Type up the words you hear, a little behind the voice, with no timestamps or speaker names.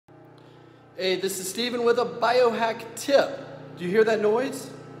Hey, this is Steven with a biohack tip. Do you hear that noise?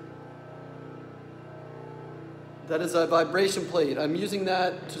 That is a vibration plate. I'm using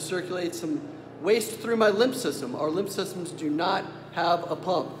that to circulate some waste through my lymph system. Our lymph systems do not have a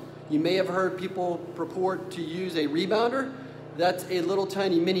pump. You may have heard people purport to use a rebounder. That's a little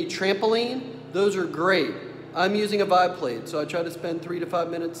tiny mini trampoline. Those are great. I'm using a vibe plate, so I try to spend 3 to 5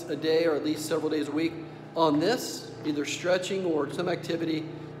 minutes a day, or at least several days a week, on this, either stretching or some activity,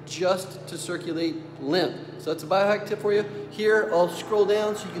 just to circulate lymph. So that's a biohack tip for you. Here, I'll scroll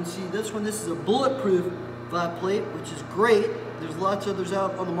down so you can see this one. This is a bulletproof vibe plate, which is great. There's lots of others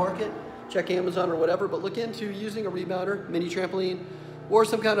out on the market. Check Amazon or whatever, but look into using a rebounder, mini trampoline, or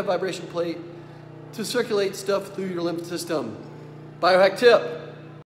some kind of vibration plate to circulate stuff through your lymph system. Biohack tip.